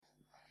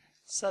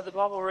So the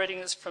Bible reading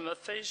is from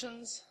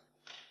Ephesians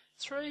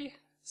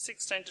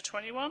 3:16 to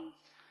 21.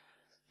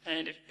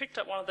 And if you picked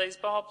up one of these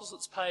Bibles,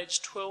 it's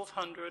page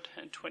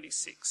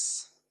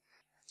 1226.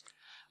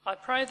 I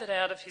pray that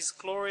out of his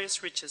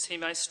glorious riches he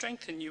may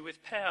strengthen you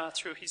with power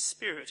through his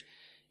Spirit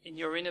in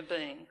your inner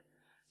being,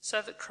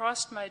 so that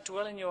Christ may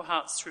dwell in your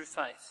hearts through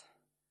faith.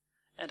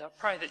 And I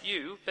pray that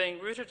you, being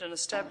rooted and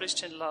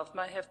established in love,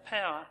 may have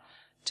power,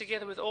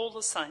 together with all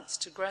the saints,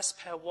 to grasp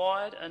how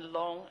wide and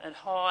long and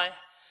high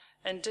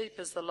and deep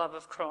is the love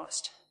of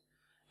Christ,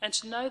 and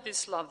to know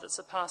this love that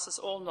surpasses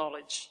all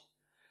knowledge,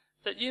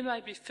 that you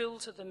may be filled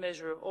to the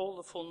measure of all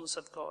the fullness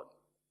of God.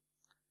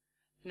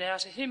 Now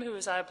to him who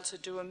is able to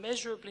do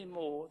immeasurably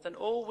more than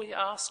all we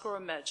ask or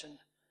imagine,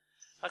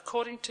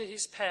 according to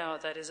his power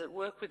that is at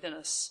work within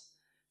us,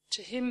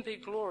 to him be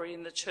glory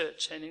in the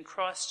church and in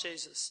Christ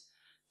Jesus,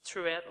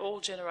 throughout all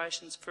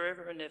generations,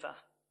 forever and ever.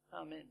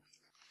 Amen.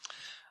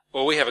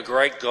 Well, we have a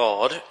great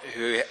God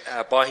who,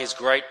 by his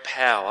great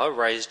power,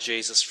 raised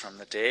Jesus from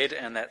the dead,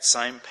 and that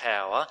same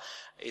power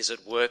is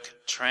at work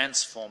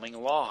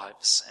transforming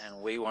lives.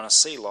 And we want to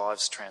see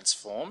lives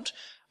transformed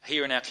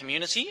here in our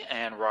community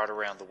and right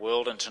around the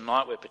world. And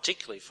tonight we're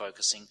particularly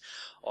focusing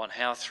on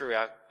how through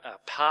our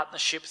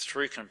partnership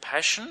through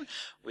Compassion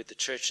with the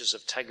churches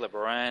of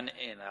Tagbilaran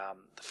in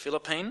the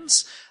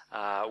Philippines,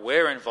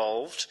 we're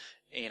involved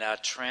in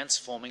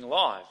transforming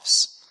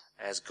lives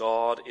as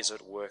God is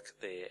at work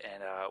there.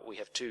 And we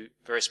have two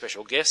very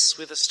special guests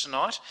with us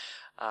tonight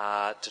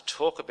to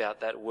talk about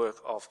that work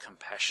of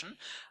compassion.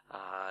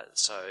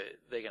 So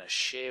they're going to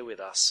share with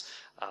us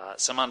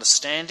some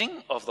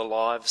understanding of the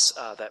lives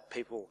that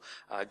people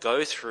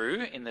go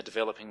through in the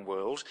developing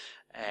world,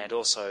 and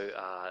also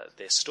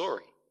their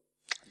story,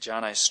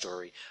 Jane's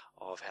story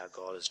of how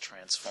God has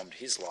transformed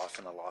his life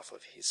and the life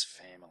of his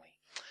family.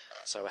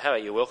 So how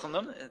about you welcome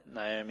them,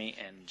 Naomi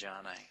and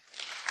Jane?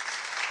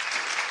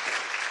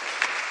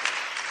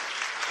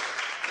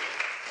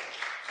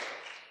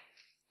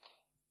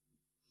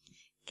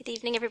 Good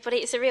evening, everybody.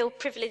 It's a real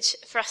privilege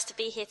for us to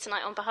be here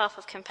tonight on behalf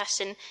of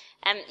Compassion.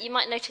 You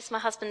might notice my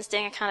husband's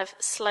doing a kind of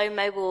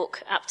slow-mo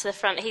walk up to the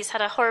front. He's had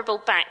a horrible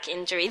back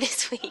injury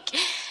this week.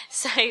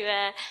 So,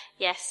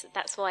 yes,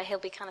 that's why he'll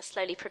be kind of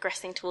slowly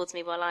progressing towards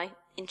me while I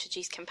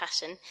introduce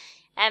Compassion.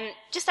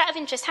 Just out of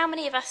interest, how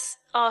many of us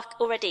are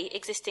already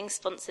existing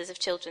sponsors of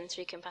children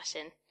through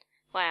Compassion?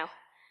 Wow.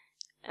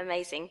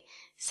 Amazing.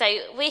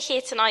 So we're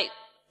here tonight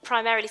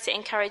primarily to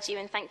encourage you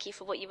and thank you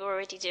for what you're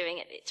already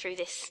doing through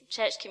this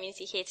church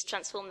community here to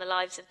transform the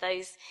lives of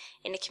those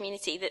in a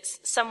community that's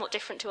somewhat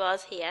different to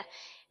ours here,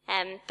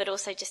 but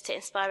also just to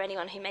inspire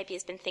anyone who maybe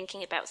has been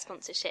thinking about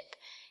sponsorship.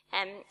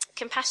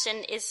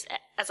 Compassion is,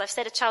 as I've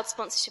said, a child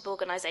sponsorship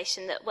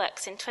organisation that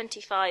works in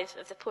 25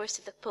 of the poorest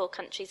of the poor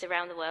countries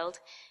around the world,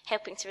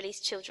 helping to release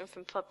children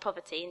from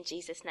poverty in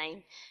Jesus'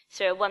 name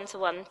through a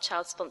one-to-one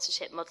child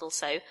sponsorship model.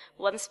 So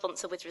one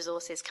sponsor with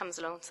resources comes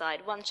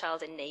alongside one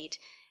child in need,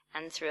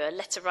 and through a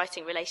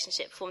letter-writing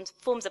relationship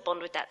forms a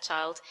bond with that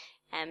child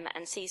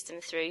and sees them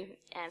through,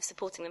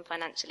 supporting them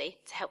financially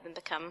to help them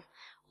become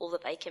all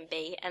that they can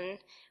be. And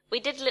we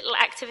did a little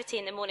activity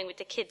in the morning with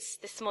the kids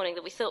this morning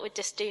that we thought we'd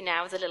just do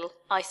now as a little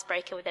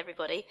icebreaker with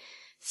everybody.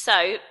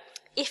 So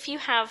if you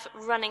have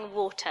running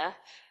water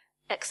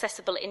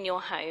accessible in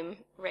your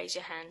home, raise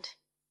your hand.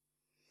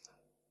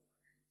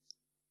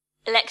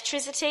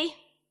 Electricity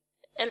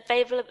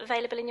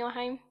available in your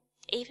home?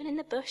 Even in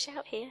the bush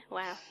out here?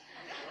 Wow.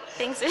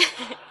 Things.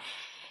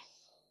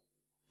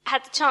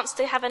 Had the chance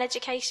to have an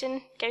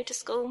education, go to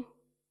school,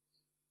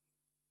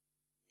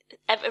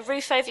 a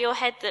roof over your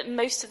head that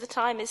most of the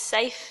time is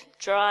safe,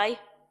 dry,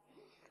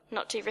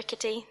 not too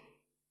rickety.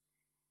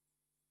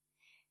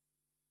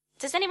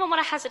 Does anyone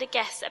want to hazard a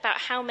guess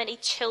about how many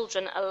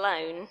children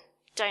alone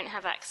don't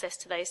have access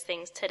to those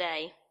things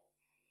today?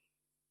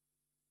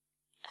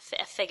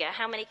 A figure.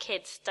 How many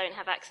kids don't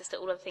have access to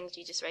all of the things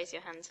you just raised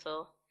your hands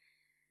for?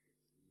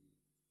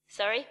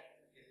 Sorry?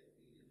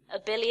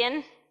 1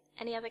 billion.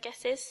 Any other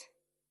guesses?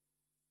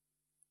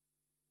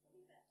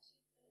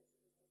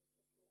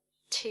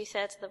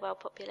 2/3 of the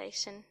world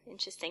population.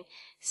 Interesting.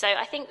 So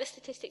I think the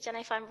statistic, Jenna,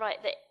 if I'm right,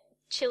 that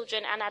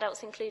children and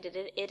adults included,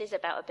 it is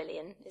about 1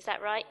 billion. Is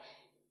that right?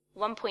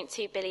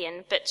 1.2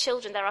 billion. But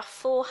children, there are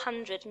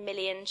 400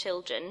 million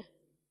children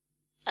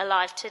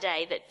alive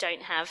today that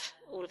don't have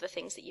all of the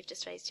things that you've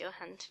just raised your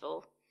hand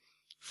for.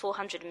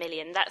 400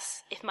 million.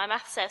 That's, if my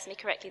math serves me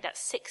correctly,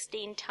 that's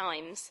 16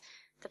 times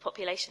the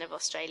population of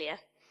Australia,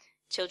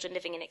 children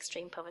living in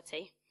extreme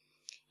poverty.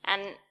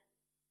 And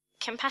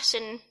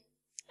Compassion,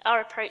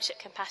 our approach at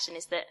Compassion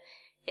is that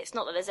it's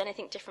not that there's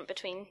anything different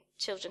between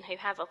children who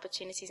have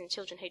opportunities and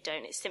children who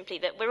don't. It's simply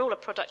that we're all a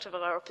product of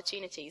our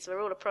opportunities.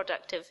 We're all a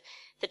product of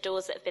the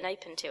doors that have been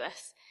opened to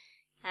us.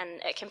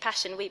 And at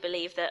Compassion, we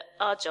believe that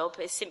our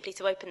job is simply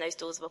to open those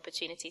doors of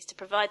opportunities, to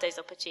provide those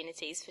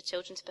opportunities for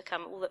children to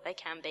become all that they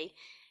can be.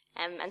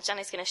 And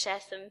Jane's going to share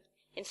some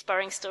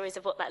inspiring stories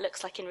of what that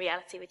looks like in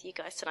reality with you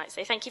guys tonight.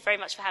 So thank you very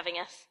much for having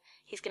us.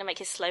 He's going to make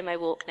his slow-mo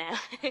walk now.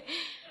 I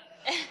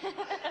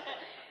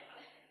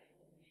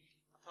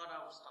thought I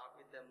would start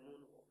with the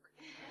moonwalk.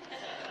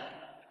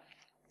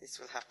 This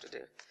will have to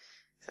do.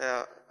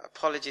 So,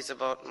 apologies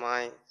about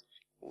my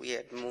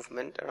weird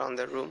movement around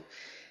the room.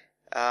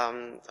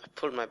 I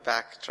pulled my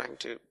back trying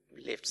to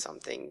lift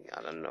something,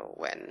 I don't know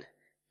when,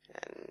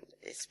 and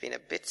it's been a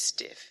bit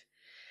stiff.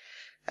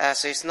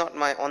 So it's not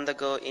my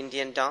on-the-go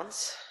Indian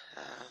dance,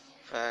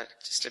 but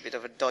just a bit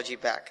of a dodgy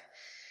back.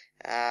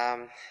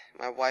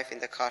 My wife in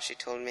the car, she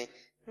told me,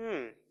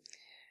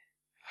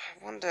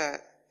 I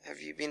wonder,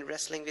 have you been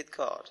wrestling with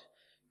God?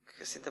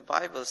 Because in the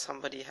Bible,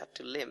 somebody had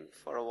to limp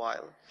for a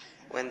while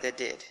when they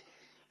did.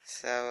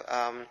 So,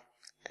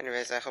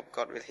 anyways, I hope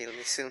God will heal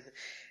me soon.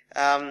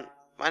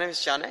 My name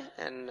is Jane,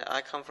 and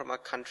I come from a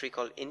country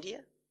called India.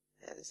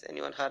 Has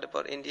anyone heard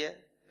about India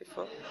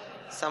before?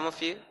 Some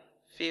of you,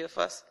 few of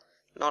us,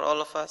 not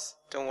all of us.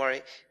 Don't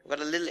worry. I've got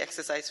a little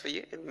exercise for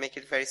you. It'll make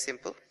it very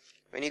simple.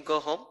 When you go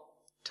home,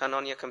 turn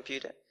on your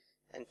computer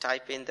and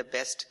type in the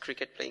best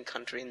cricket-playing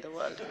country in the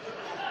world.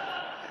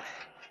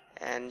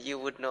 And you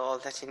would know all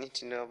that you need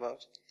to know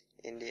about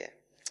India.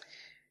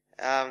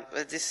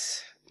 But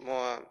this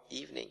more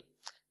evening,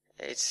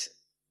 it's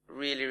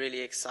really,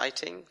 really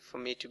exciting for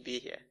me to be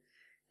here.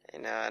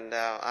 And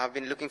I've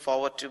been looking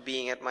forward to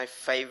being at my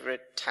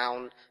favorite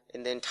town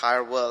in the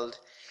entire world,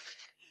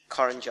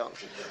 Karanjong.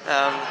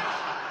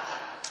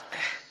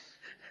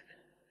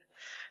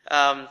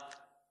 I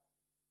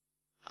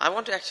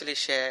want to actually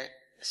share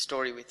a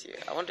story with you.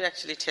 I want to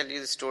actually tell you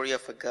the story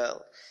of a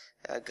girl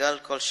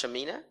called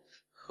Shamina,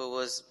 who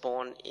was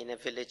born in a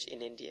village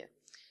in India.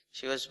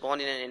 She was born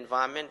in an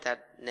environment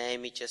that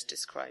Naomi just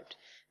described,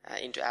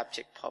 into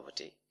abject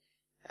poverty.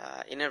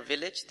 In her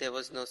village, there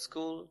was no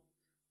school,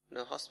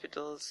 no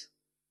hospitals,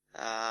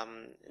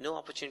 no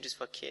opportunities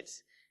for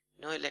kids,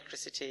 no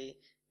electricity.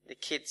 The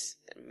kids,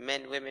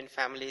 men, women,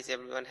 families,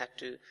 everyone had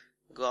to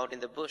go out in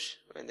the bush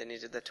when they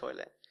needed the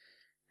toilet.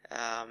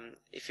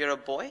 If you're a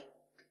boy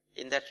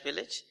in that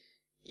village,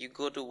 you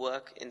go to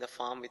work in the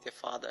farm with your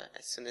father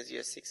as soon as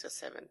you're 6 or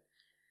 7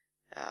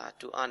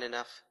 to earn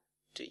enough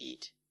to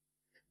eat.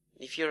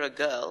 If you're a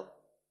girl,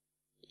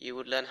 you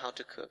would learn how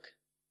to cook,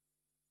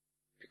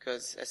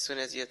 because as soon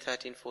as you're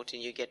 13,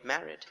 14, you get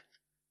married.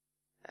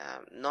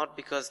 Not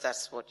because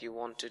that's what you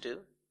want to do,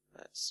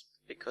 but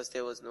because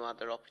there was no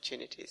other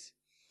opportunities.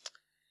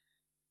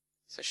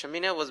 So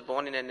Shamina was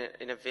born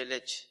in a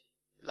village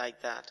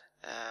like that.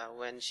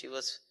 When she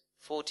was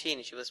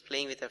 14, she was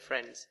playing with her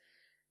friends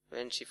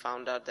when she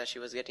found out that she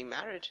was getting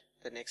married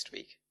the next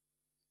week.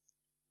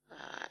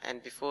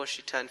 And before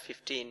she turned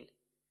 15,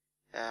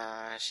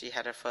 she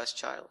had her first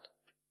child.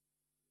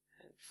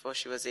 And before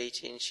she was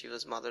 18, she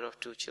was mother of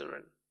 2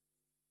 children.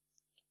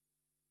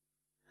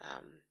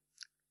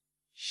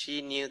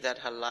 She knew that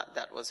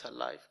that was her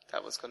life.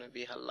 That was going to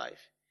be her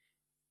life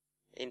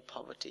in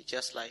poverty,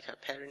 just like her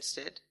parents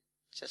did,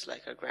 just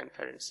like her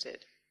grandparents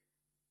did.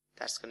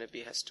 That's going to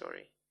be her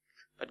story.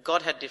 But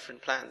God had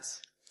different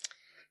plans.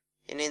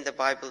 In the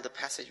Bible, the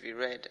passage we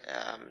read,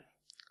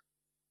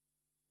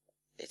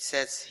 it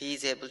says He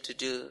is able to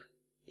do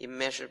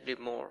immeasurably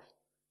more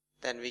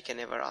than we can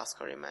ever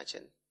ask or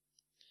imagine.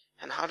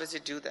 And how does He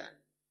do that?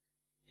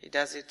 He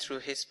does it through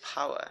His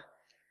power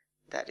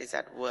that is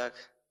at work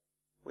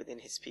within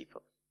His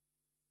people.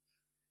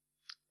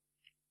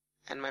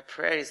 And my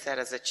prayer is that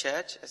as a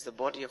church, as the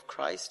body of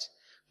Christ,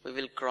 we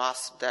will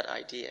grasp that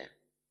idea,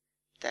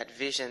 that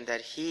vision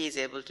that He is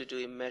able to do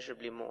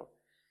immeasurably more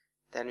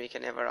than we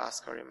can ever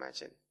ask or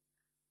imagine.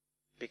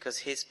 Because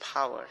His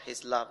power,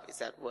 His love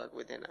is at work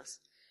within us.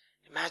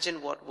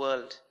 Imagine what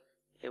world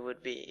it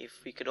would be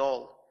if we could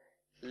all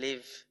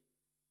live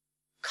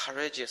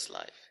courageous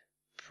life,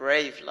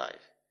 brave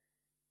life,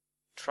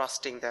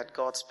 trusting that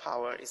God's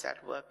power is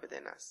at work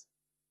within us.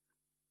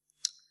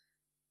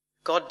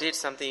 God did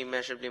something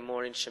immeasurably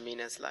more in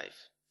Shamina's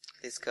life.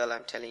 This girl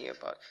I'm telling you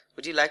about.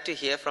 Would you like to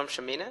hear from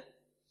Shamina?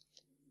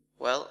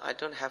 Well, I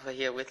don't have her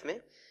here with me,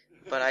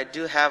 but I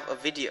do have a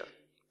video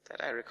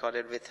that I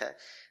recorded with her.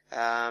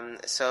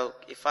 So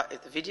if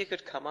the video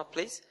could come up,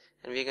 please,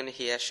 and we're going to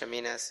hear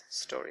Shamina's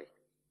story.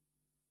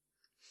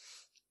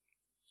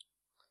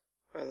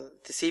 Well,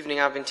 this evening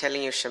I've been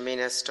telling you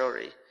Shamina's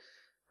story.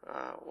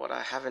 What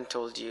I haven't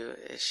told you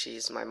is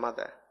she's my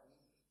mother.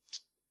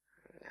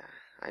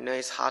 I know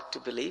it's hard to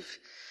believe.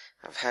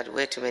 I've had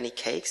way too many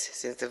cakes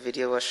since the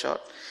video was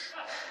shot.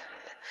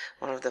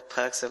 One of the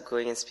perks of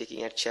going and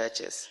speaking at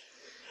churches,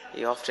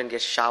 you often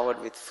get showered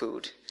with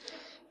food.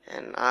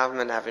 And I'm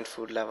an avid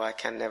food lover. I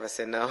can never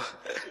say no.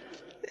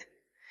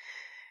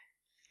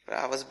 But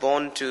I was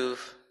born to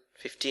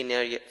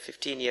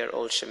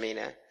 15-year-old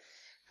Shamina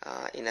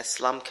in a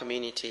slum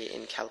community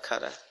in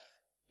Calcutta,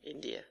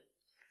 India.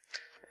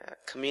 A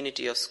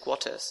community of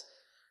squatters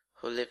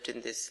who lived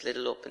in this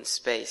little open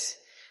space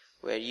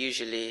where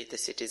usually the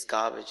city's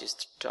garbage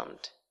is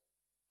dumped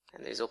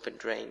and there's open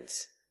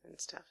drains and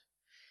stuff.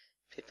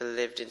 People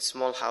lived in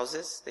small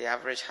houses. The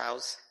average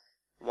house,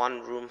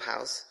 1-room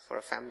house for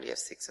a family of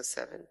 6 or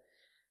 7,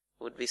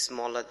 would be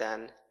smaller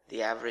than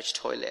the average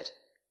toilet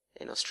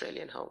in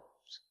Australian homes.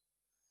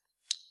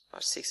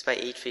 About 6 by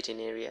 8 feet in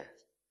area.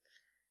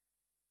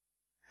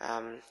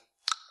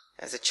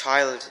 As a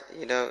child,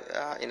 in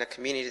a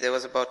community, there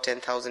was about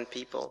 10,000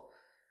 people.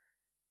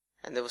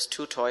 And there was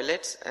 2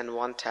 toilets and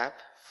 1 tap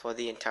for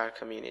the entire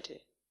community.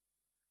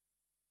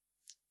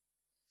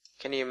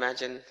 Can you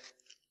imagine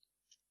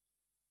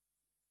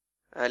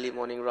early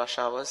morning rush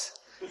hours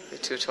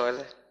with 2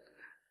 toilets?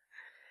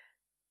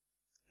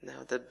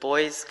 Now, the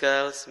boys,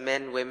 girls,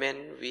 men,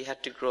 women, we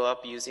had to grow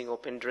up using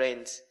open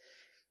drains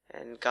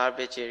and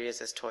garbage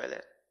areas as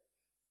toilet.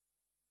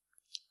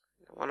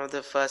 One of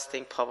the first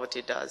thing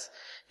poverty does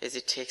is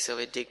it takes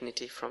away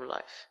dignity from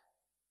life.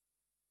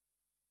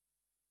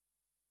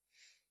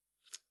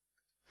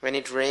 When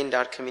it rained,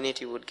 our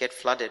community would get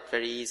flooded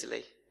very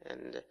easily,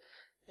 and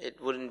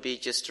it wouldn't be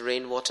just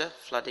rainwater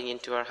flooding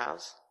into our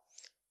house.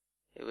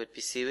 It would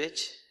be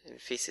sewage and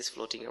feces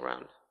floating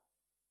around.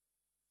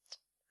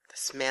 The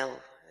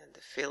smell and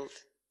the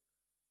filth.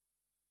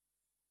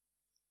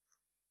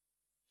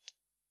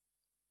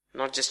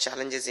 Not just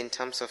challenges in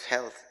terms of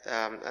health,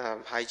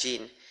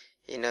 hygiene.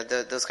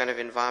 Those kind of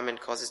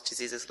environment causes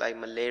diseases like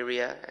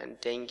malaria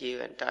and dengue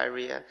and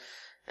diarrhea.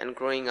 And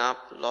growing up,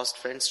 lost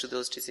friends to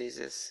those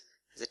diseases.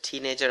 As a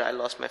teenager, I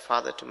lost my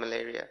father to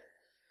malaria.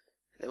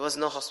 There was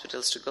no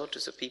hospitals to go to,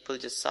 so people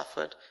just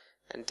suffered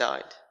and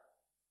died.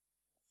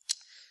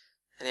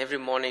 And every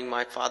morning,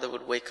 my father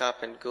would wake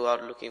up and go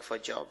out looking for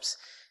jobs,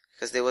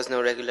 because there was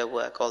no regular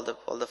work. All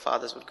the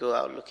fathers would go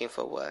out looking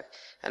for work,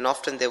 and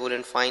often they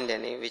wouldn't find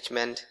any, which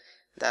meant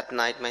that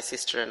night my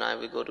sister and I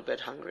would go to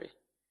bed hungry.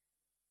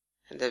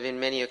 And there have been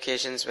many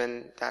occasions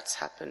when that's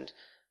happened,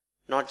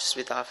 not just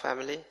with our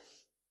family,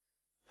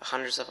 but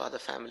hundreds of other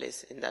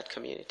families in that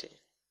community.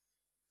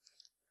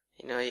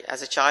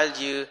 As a child,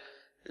 you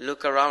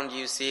look around,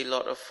 you see a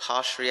lot of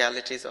harsh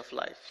realities of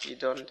life. You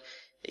don't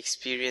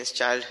experience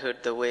childhood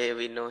the way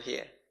we know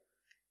here.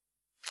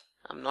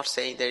 I'm not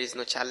saying there is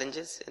no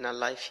challenges in our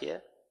life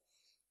here,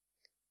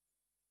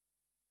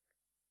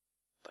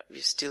 but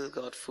we've still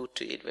got food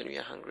to eat when we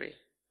are hungry,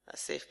 a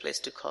safe place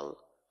to call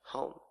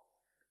home,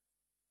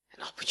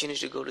 an opportunity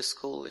to go to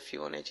school if you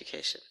want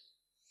education,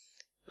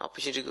 an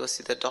opportunity to go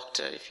see the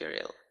doctor if you're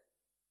ill.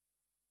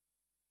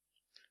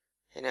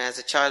 As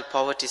a child,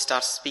 poverty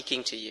starts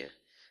speaking to you.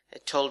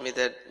 It told me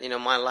that,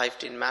 my life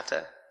didn't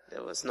matter.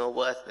 There was no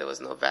worth, there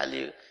was no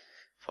value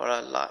for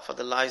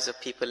the lives of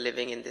people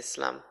living in this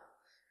slum.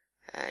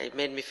 It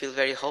made me feel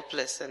very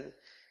hopeless and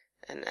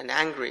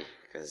angry,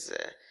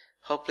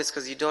 hopeless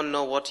because you don't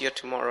know what your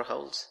tomorrow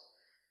holds.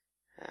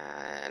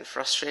 And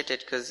frustrated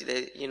because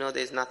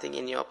there's nothing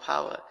in your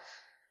power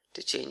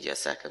to change your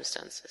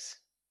circumstances.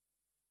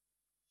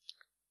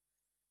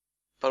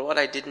 But what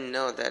I didn't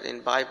know, that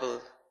in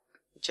Bible,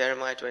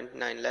 Jeremiah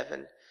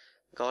 29:11,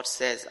 God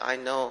says, I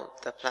know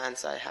the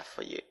plans I have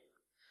for you.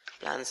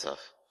 Plans of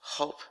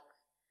hope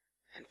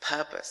and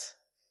purpose.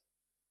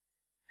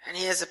 And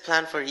He has a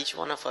plan for each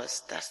one of us.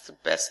 That's the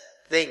best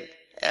thing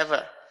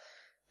ever.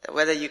 That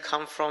whether you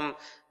come from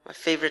my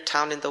favorite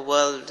town in the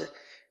world,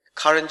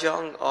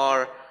 Karanjong,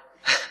 or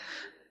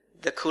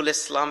the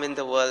coolest slum in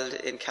the world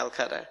in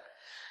Calcutta,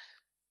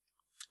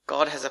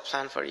 God has a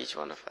plan for each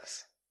one of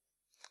us.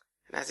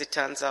 And as it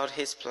turns out,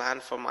 His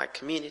plan for my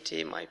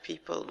community, my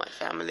people, my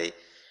family,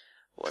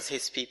 was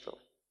His people,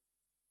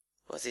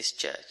 was His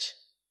church.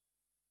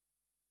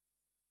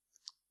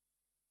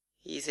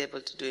 He is able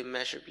to do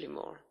immeasurably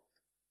more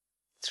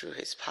through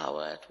His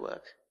power at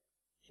work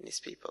in His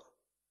people.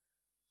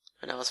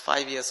 When I was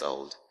 5 years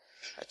old,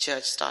 a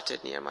church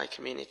started near my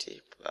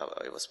community.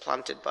 It was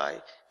planted by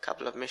a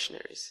couple of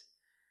missionaries.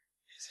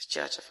 It's a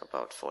church of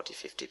about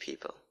 40-50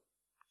 people.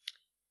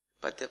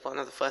 But one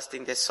of the first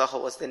things they saw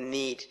was the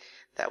need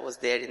that was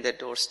there in their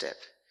doorstep.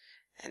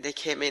 And they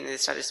came in and they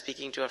started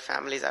speaking to our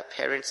families, our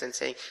parents, and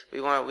saying,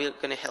 we're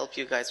going to help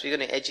you guys. We're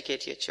going to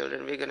educate your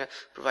children. We're going to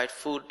provide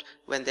food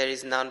when there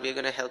is none. We're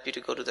going to help you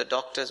to go to the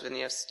doctors when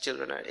your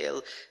children are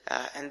ill.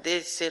 And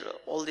they said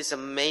all these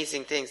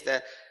amazing things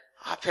that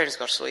our parents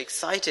got so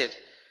excited.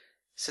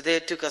 So they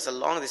took us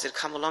along. They said,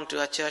 come along to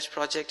our church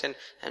project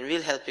and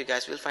we'll help you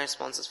guys. We'll find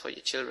sponsors for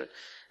your children.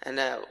 And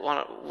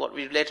what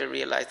we later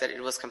realized, that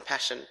it was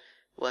compassion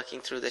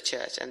working through the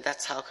church. And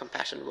that's how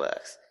compassion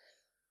works.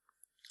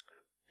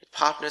 It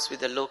partners with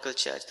the local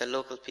church, the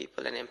local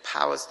people, and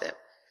empowers them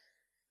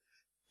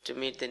to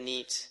meet the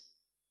needs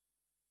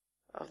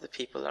of the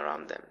people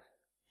around them.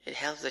 It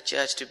helps the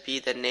church to be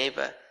the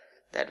neighbor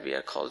that we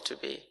are called to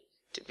be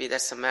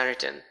that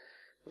Samaritan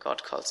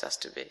God calls us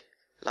to be.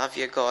 Love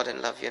your God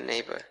and love your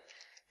neighbor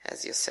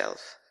as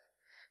yourself.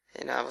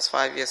 I was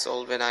 5 years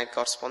old when I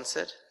got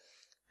sponsored.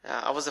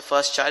 I was the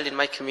first child in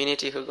my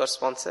community who got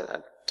sponsored. I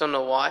don't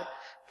know why.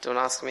 Don't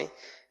ask me.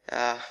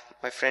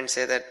 My friends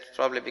say that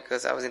probably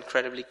because I was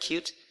incredibly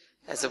cute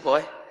as a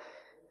boy.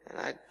 And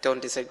I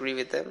don't disagree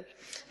with them.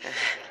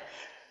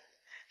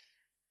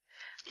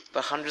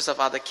 But hundreds of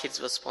other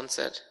kids were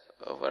sponsored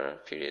over a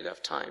period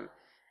of time.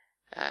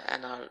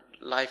 And our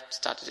life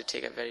started to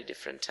take a very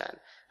different turn.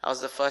 I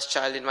was the first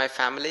child in my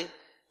family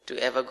to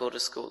ever go to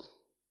school.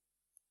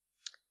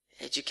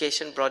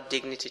 Education brought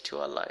dignity to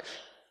our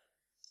life.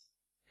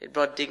 It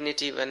brought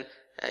dignity when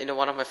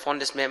One of my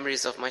fondest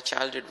memories of my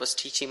childhood was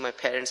teaching my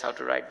parents how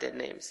to write their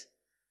names.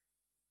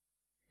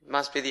 It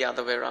must be the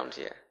other way around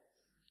here.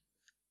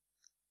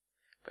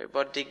 But it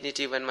brought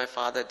dignity when my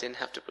father didn't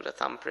have to put a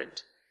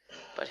thumbprint,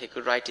 but he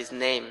could write his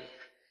name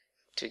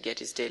to get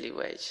his daily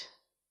wage.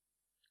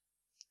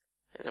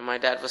 My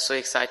dad was so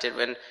excited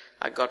when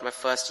I got my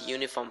first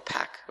uniform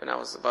pack when I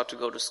was about to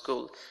go to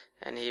school.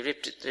 And he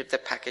ripped the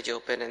package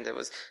open, and there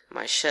was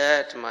my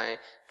shirt, my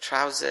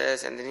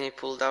trousers, and then he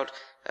pulled out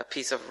a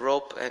piece of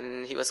rope,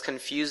 and he was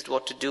confused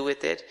what to do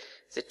with it.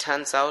 As it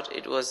turns out,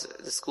 it was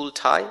the school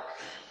tie.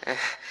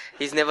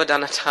 He's never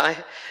done a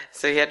tie,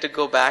 so he had to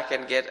go back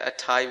and get a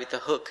tie with a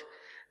hook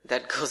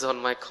that goes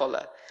on my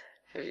collar.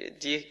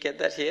 Do you get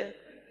that here?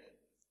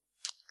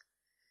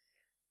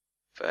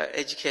 But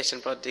education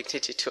brought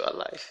dignity to our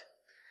life.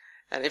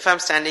 And if I'm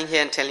standing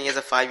here and telling you as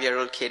a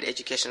 5-year-old kid,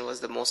 education was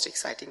the most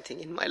exciting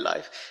thing in my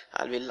life,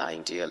 I'll be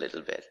lying to you a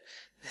little bit.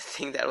 The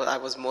thing that I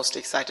was most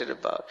excited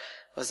about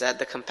was at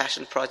the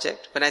Compassion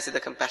Project. When I say the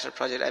Compassion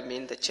Project, I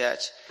mean the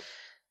church.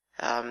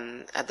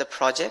 At the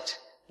project,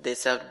 they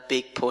served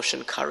big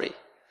portion curry.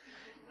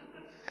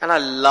 And I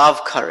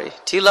love curry.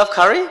 Do you love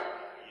curry?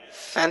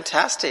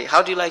 Fantastic.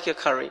 How do you like your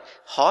curry?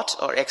 Hot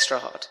or extra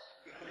hot?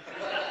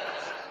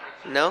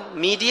 No?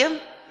 Medium?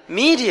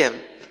 Medium.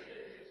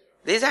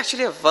 There's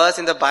actually a verse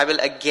in the Bible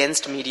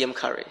against medium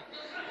curry.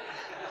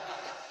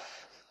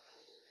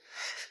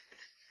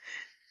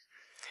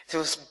 It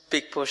was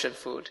big portion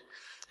food.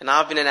 And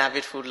I've been an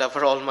avid food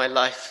lover all my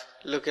life.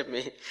 Look at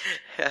me.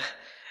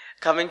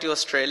 Coming to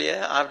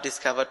Australia, I've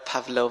discovered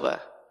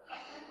pavlova.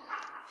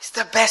 It's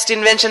the best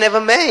invention ever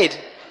made.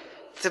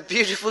 The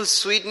beautiful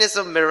sweetness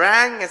of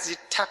meringue, as you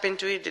tap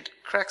into it, it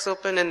cracks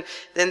open, and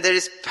then there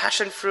is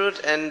passion fruit,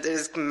 and there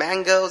is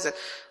mangoes, and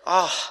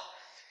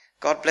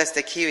God bless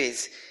the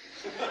Kiwis.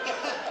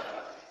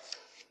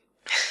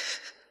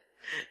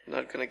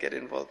 Not gonna get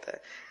involved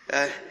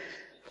there.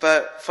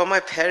 But for my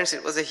parents,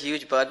 it was a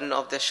huge burden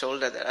off their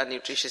shoulder that our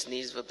nutritious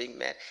needs were being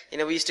met.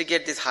 We used to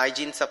get these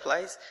hygiene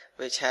supplies,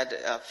 which had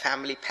a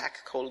family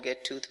pack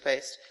Colgate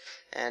toothpaste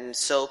and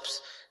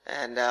soaps,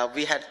 and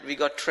we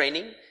got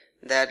training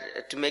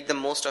that to make the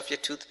most of your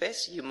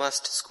toothpaste, you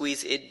must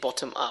squeeze it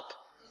bottom up.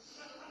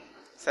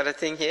 Is that a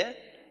thing here?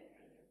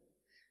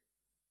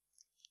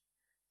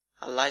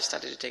 Our life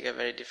started to take a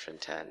very different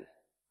turn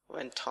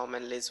when Tom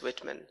and Liz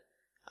Whitman,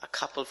 a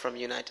couple from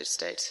United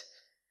States,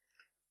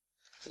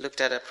 looked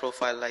at a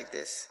profile like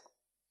this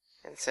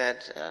and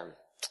said,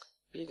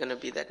 we're going to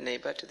be that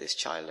neighbor to this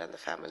child and the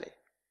family.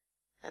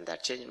 And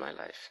that changed my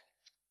life.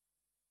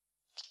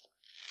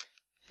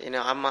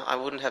 I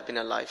wouldn't have been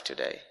alive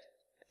today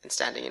and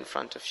standing in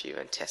front of you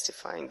and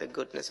testifying the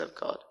goodness of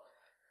God.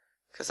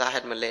 Because I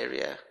had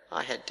malaria,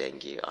 I had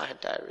dengue, I had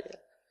diarrhea.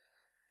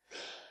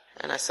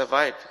 And I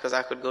survived because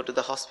I could go to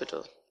the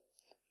hospital.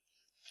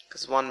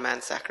 Because one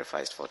man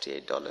sacrificed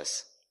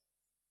 $48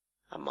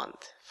 a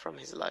month from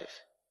his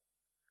life.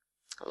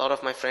 A lot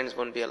of my friends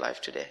won't be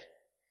alive today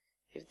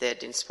if their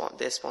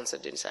sponsor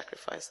didn't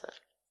sacrifice that.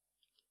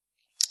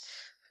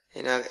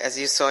 As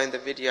you saw in the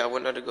video, I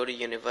wanted to go to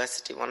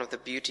university. One of the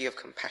beauty of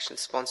Compassion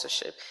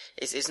sponsorship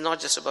is it's not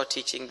just about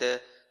teaching the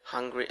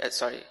hungry,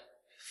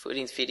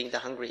 feeding the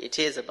hungry. It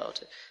is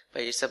about it,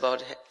 but it's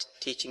about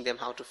teaching them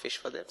how to fish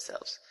for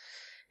themselves.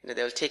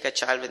 They'll take a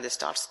child when they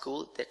start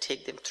school, they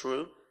take them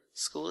through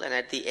school, and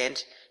at the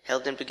end,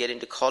 help them to get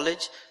into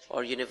college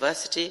or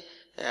university,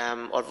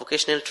 or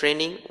vocational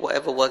training,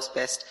 whatever works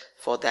best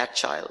for that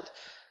child.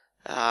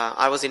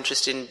 I was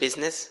interested in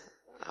business.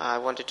 I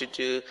wanted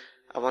to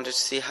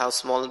see how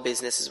small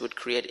businesses would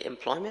create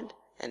employment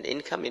and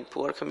income in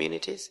poor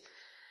communities.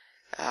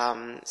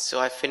 So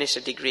I finished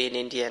a degree in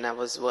India, and I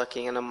was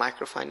working on a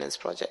microfinance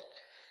project.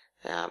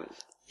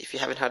 If you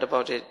haven't heard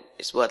about it,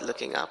 it's worth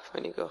looking up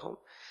when you go home.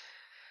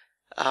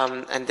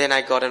 And then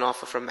I got an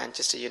offer from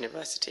Manchester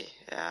University,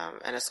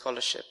 and a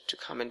scholarship to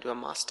come and do a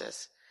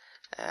master's.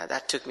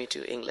 That took me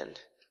to England.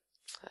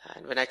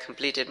 And when I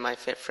completed, my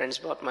friends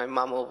brought my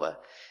mum over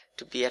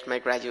to be at my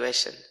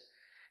graduation.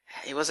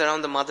 It was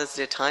around the Mother's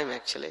Day time,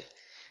 actually.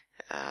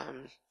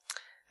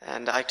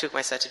 And I took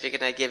my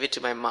certificate and I gave it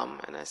to my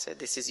mum, and I said,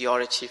 this is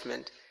your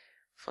achievement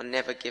for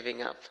never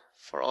giving up,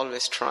 for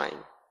always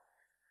trying.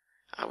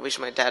 I wish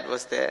my dad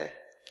was there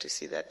to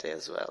see that day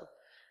as well.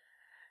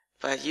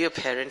 But your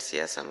parents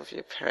here, some of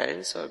your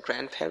parents or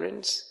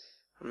grandparents,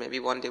 or maybe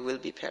one day will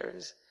be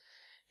parents,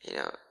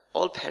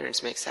 all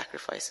parents make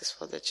sacrifices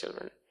for their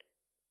children.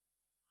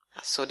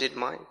 So did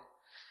mine.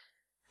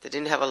 They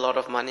didn't have a lot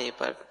of money,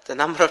 but the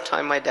number of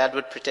times my dad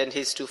would pretend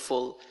he's too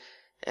full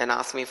and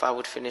ask me if I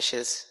would finish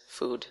his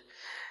food.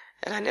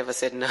 And I never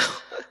said no.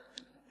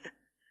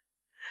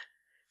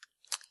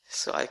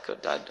 So I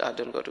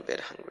don't go to bed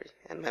hungry.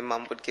 And my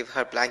mom would give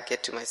her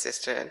blanket to my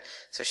sister, and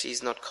so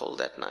she's not cold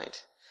at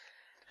night.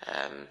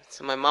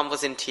 So my mom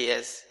was in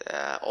tears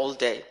all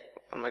day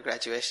on my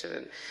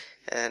graduation,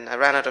 and I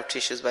ran out of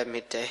tissues by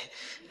midday.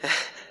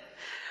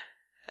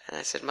 And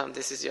I said, Mom,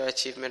 this is your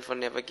achievement for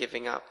never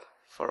giving up,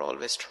 for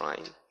always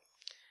trying.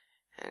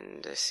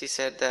 And she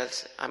said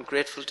that I'm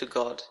grateful to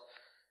God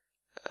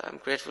I'm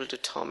grateful to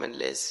Tom and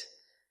Liz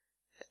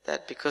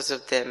that because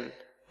of them,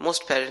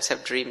 most parents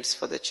have dreams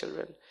for their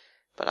children,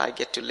 but I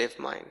get to live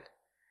mine.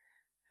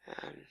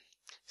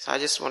 So I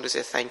just want to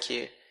say thank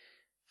you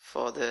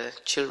for the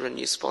children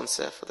you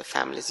sponsor, for the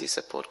families you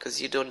support,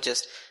 because you don't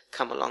just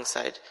come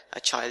alongside a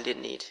child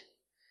in need.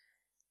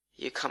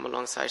 You come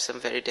alongside some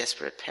very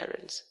desperate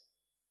parents.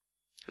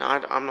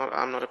 Now, I'm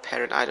not a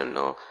parent. I don't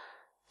know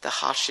the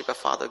hardship a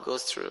father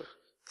goes through,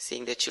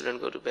 seeing their children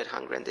go to bed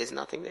hungry and there's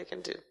nothing they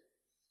can do.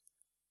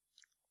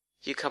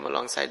 You come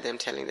alongside them,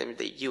 telling them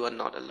that you are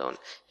not alone.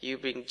 You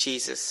bring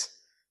Jesus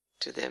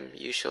to them.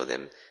 You show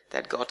them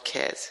that God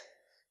cares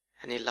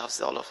and He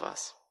loves all of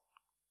us.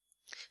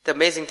 The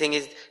amazing thing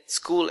is,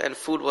 school and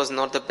food was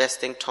not the best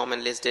thing Tom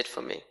and Liz did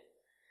for me.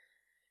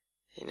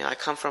 I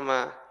come from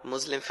a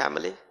Muslim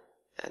family,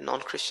 a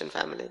non-Christian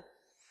family.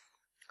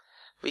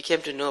 We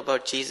came to know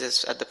about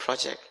Jesus at the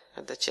project,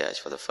 at the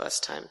church for the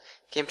first time.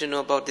 Came to know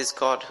about this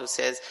God who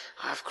says,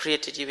 I've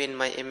created you in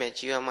my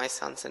image. You are my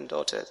sons and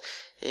daughters.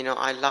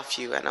 I love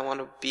you and I want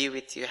to be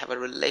with you, have a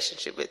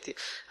relationship with you.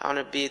 I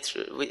want to be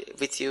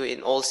with you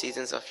in all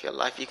seasons of your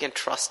life. You can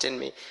trust in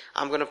me.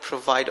 I'm going to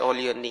provide all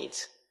your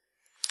needs.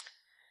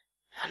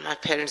 And my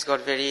parents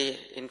got very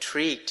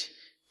intrigued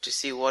to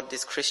see what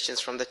these Christians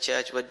from the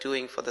church were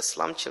doing for the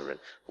slum children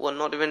who were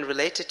not even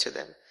related to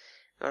them.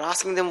 We were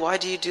asking them, why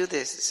do you do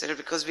this? They said,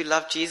 because we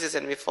love Jesus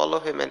and we follow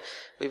Him and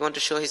we want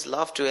to show His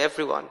love to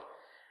everyone.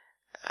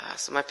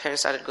 So my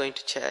parents started going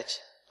to church.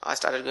 I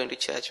started going to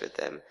church with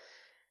them.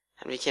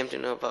 And we came to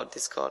know about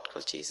this God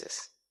called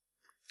Jesus.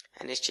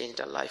 And it's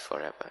changed our life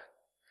forever.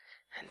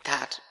 And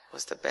that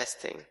was the best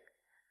thing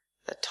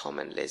that Tom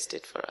and Liz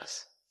did for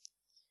us.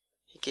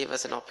 He gave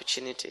us an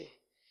opportunity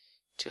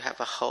to have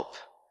a hope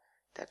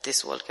that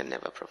this world can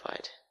never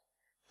provide,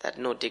 that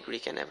no degree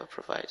can ever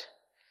provide.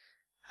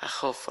 A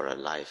hope for a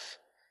life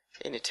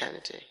in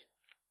eternity.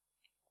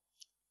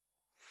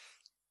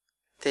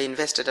 They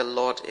invested a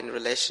lot in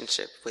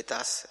relationship with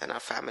us and our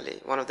family.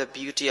 One of the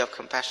beauty of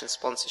compassion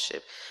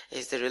sponsorship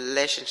is the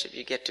relationship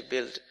you get to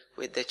build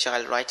with the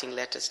child, writing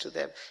letters to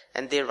them,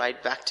 and they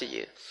write back to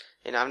you.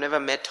 I've never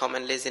met Tom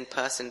and Liz in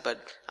person, but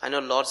I know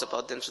lots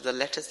about them through the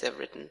letters they've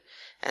written.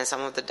 And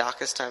some of the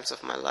darkest times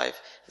of my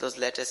life, those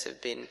letters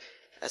have been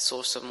a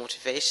source of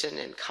motivation,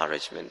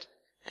 encouragement,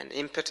 and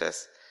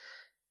impetus.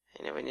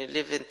 When you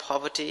live in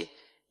poverty,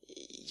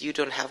 you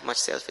don't have much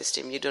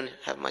self-esteem. You don't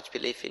have much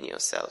belief in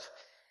yourself.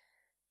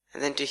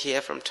 And then to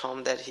hear from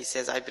Tom that he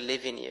says, I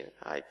believe in you,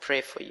 I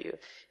pray for you,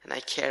 and I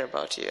care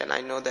about you, and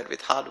I know that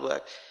with hard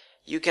work,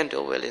 you can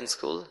do well in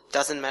school.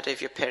 Doesn't matter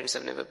if your parents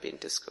have never been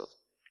to school.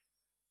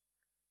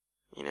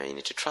 You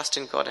need to trust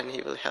in God and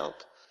He will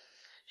help.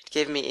 It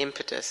gave me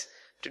impetus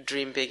to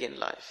dream big in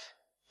life,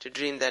 to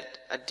dream that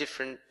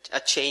a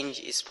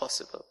change is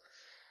possible.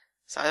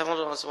 So I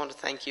also want to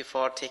thank you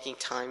for taking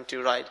time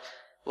to write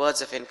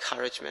words of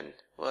encouragement,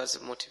 words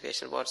of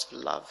motivation, words of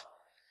love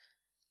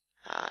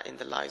in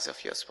the lives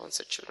of your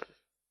sponsored children.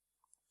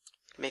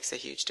 It makes a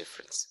huge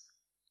difference.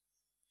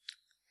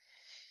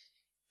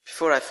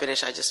 Before I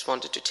finish, I just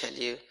wanted to tell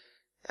you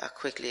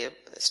quickly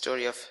a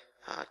story of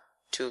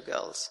two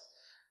girls.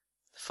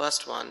 The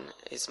first one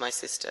is my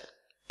sister,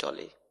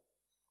 Dolly.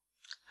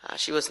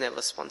 She was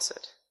never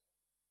sponsored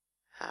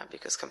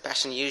because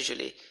Compassion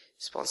usually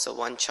sponsor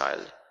one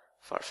child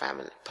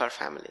per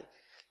family,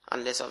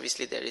 unless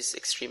obviously there is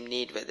extreme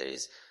need where there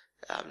is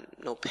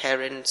no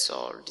parents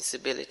or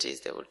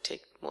disabilities. They would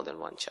take more than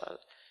one child,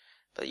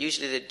 but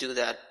usually they do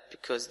that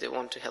because they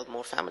want to help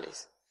more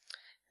families.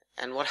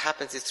 And what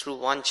happens is through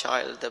one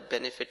child the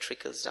benefit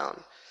trickles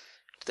down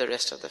to the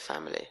rest of the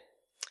family.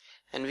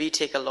 And we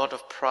take a lot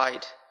of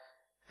pride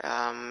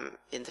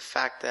in the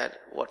fact that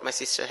what my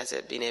sister has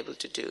been able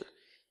to do,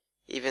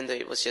 even though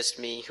it was just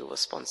me who was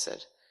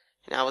sponsored.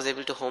 I was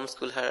able to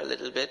homeschool her a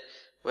little bit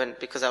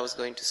because I was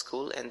going to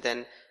school, and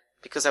then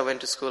because I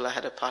went to school I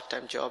had a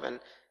part-time job and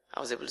I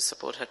was able to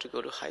support her to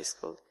go to high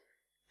school.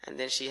 And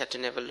then she had to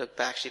never look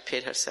back. She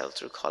paid herself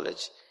through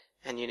college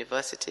and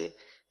university,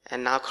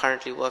 and now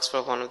currently works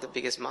for one of the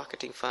biggest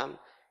marketing firm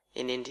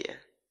in India.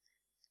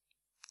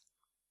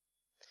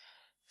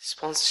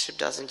 Sponsorship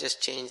doesn't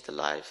just change the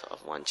life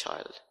of one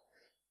child,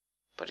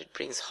 but it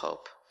brings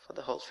hope for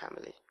the whole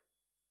family.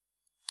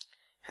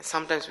 And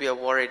sometimes we are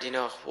worried,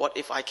 what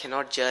if I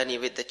cannot journey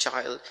with the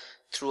child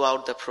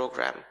throughout the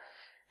program?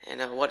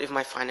 What if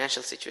my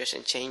financial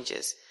situation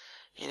changes?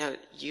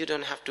 You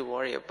don't have to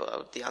worry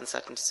about the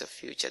uncertainties of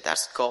future.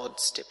 That's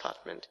God's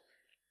department.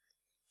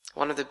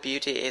 One of the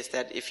beauty is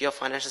that if your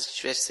financial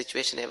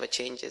situation ever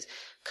changes,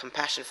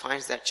 Compassion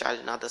finds that child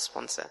another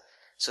sponsor,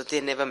 so they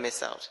never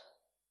miss out.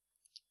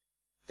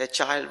 The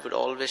child would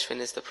always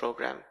finish the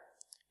program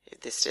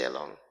if they stay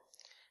along.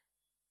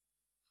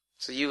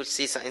 So you will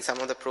see in some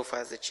of the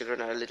profiles the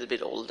children are a little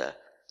bit older.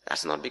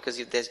 That's not because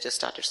they just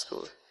started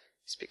school.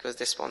 It's because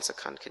their sponsor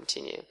can't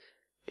continue.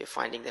 We're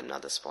finding them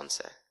another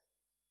sponsor.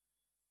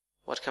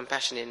 What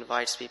Compassion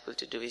invites people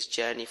to do is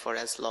journey for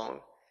as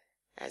long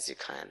as you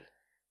can,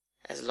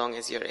 as long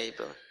as you're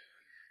able.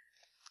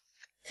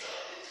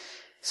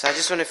 So I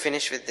just want to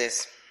finish with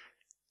this.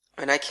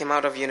 When I came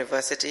out of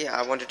university,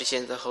 I wanted to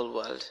change the whole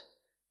world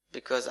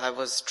because I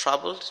was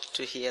troubled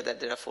to hear that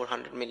there are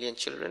 400 million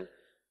children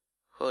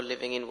who are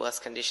living in worse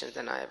conditions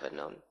than I ever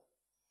known.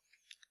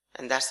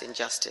 And that's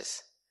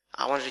injustice.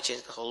 I wanted to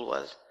change the whole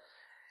world.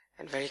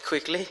 And very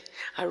quickly,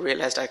 I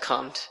realized I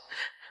can't.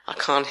 I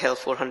can't help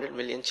 400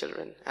 million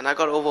children. And I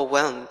got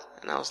overwhelmed.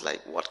 And I was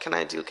like, what can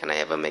I do? Can I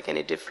ever make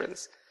any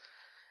difference?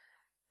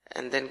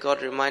 And then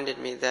God reminded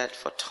me that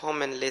for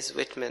Tom and Liz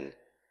Whitman,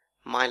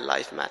 my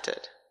life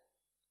mattered.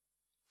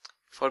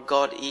 For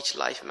God, each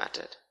life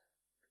mattered.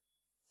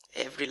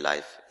 Every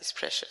life is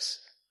precious.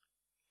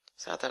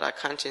 So I thought, I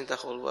can't change the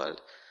whole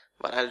world,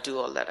 but I'll do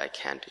all that I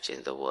can to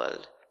change the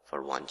world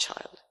for one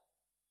child.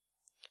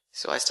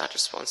 So I started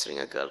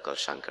sponsoring a girl called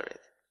Shankarit.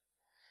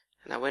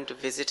 And I went to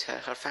visit her.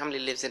 Her family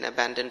lives in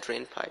abandoned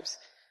drain pipes.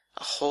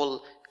 A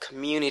whole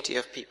community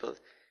of people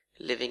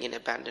living in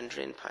abandoned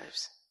drain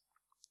pipes.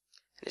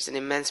 And it's an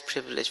immense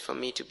privilege for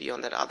me to be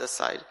on that other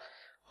side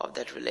of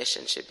that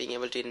relationship, being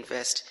able to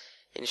invest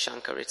in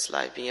Shankarit's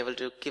life, being able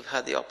to give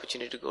her the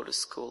opportunity to go to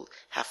school,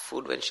 have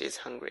food when she is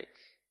hungry,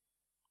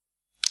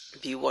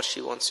 be what she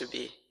wants to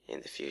be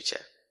in the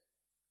future.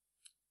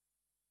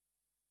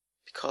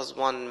 Because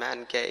one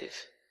man gave,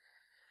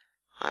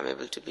 I'm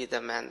able to be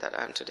the man that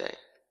I am today.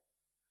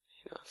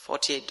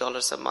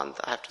 $48 a month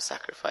I have to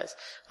sacrifice.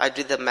 I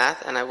did the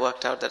math and I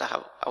worked out that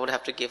I would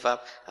have to give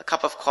up a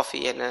cup of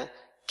coffee and a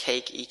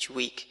cake each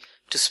week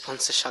to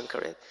sponsor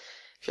Shankarit.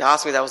 If you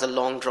ask me, that was a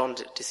long drawn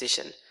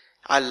decision.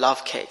 I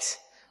love cakes.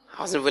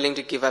 I wasn't willing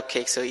to give up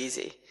cake so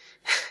easy.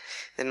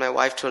 Then my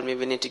wife told me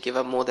we need to give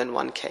up more than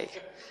one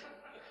cake.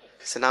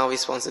 So now we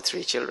sponsor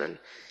 3 children.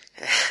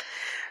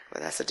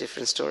 But that's a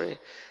different story.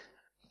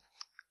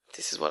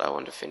 This is what I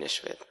want to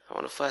finish with. I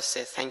want to first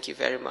say thank you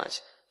very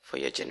much for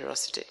your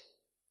generosity.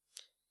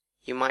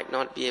 You might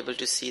not be able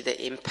to see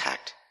the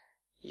impact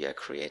you are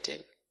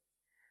creating,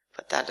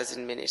 but that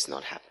doesn't mean it's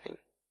not happening.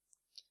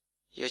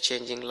 You're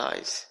changing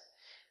lives.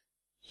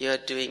 You're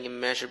doing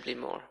immeasurably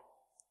more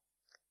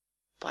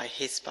by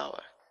His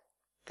power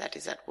that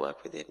is at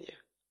work within you.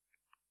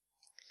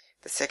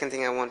 The second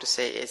thing I want to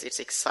say is it's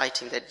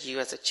exciting that you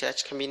as a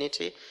church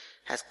community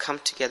has come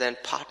together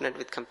and partnered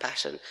with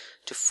Compassion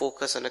to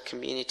focus on a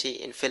community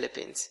in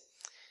Philippines.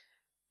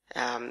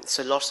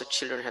 So lots of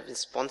children have been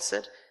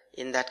sponsored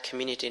in that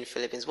community in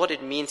Philippines. What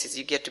it means is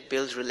you get to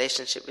build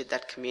relationship with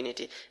that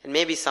community. And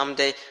maybe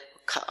someday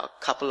a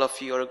couple of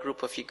you or a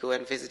group of you go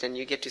and visit and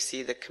you get to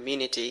see the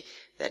community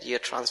that you're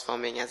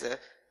transforming as a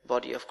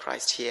body of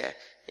Christ here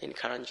in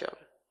Karanjong.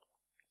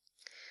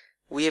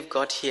 We have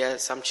got here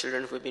some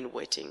children who have been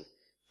waiting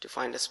to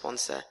find a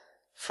sponsor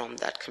from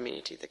that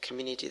community, the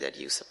community that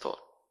you support.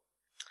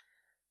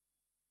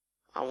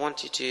 I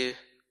want you to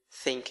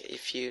think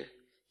if you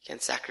can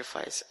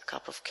sacrifice a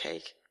cup of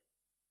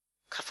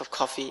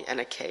coffee and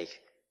a cake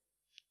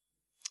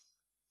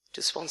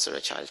to sponsor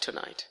a child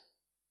tonight.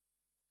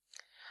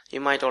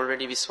 You might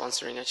already be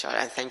sponsoring a child,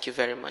 and thank you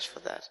very much for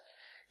that.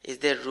 Is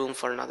there room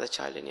for another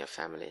child in your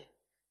family?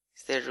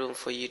 Is there room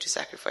for you to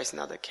sacrifice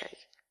another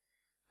cake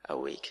a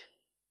week?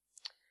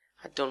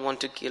 I don't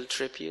want to guilt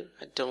trip you.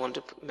 I don't want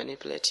to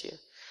manipulate you.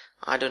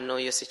 I don't know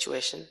your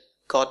situation.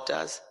 God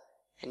does,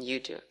 and you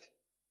do.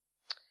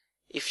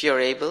 If you're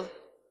able,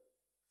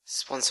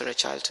 sponsor a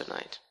child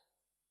tonight.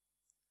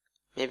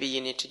 Maybe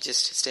you need to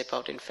just step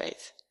out in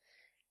faith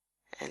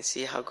and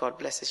see how God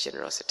blesses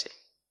generosity.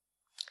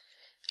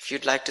 If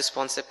you'd like to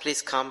sponsor,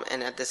 please come,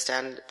 and at the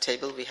stand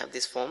table we have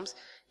these forms.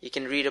 You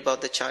can read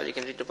about the child, you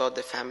can read about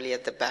the family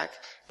at the back.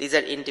 These are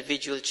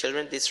individual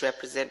children. This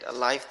represent a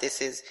life.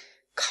 This is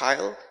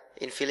Kyle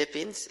in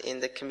Philippines, in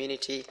the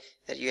community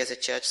that you as a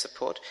church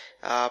support.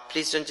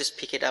 Please don't just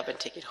pick it up and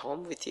take it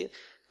home with you,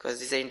 because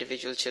these are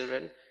individual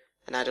children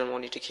and I don't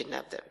want you to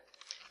kidnap them.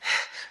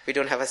 We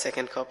don't have a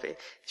second copy.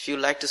 If you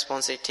like to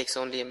sponsor, it takes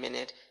only a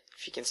minute.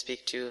 If you can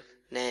speak to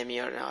Naomi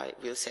or I,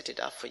 we'll set it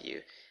up for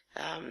you.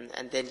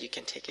 And then you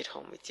can take it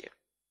home with you.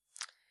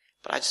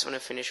 But I just want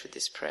to finish with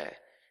this prayer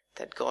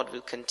that God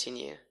will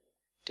continue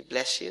to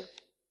bless you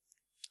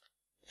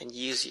and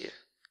use you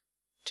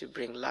to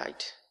bring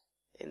light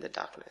in the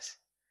darkness.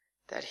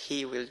 That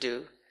He will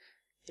do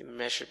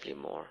immeasurably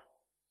more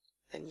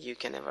than you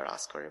can ever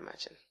ask or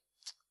imagine.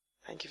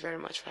 Thank you very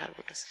much for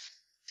having us.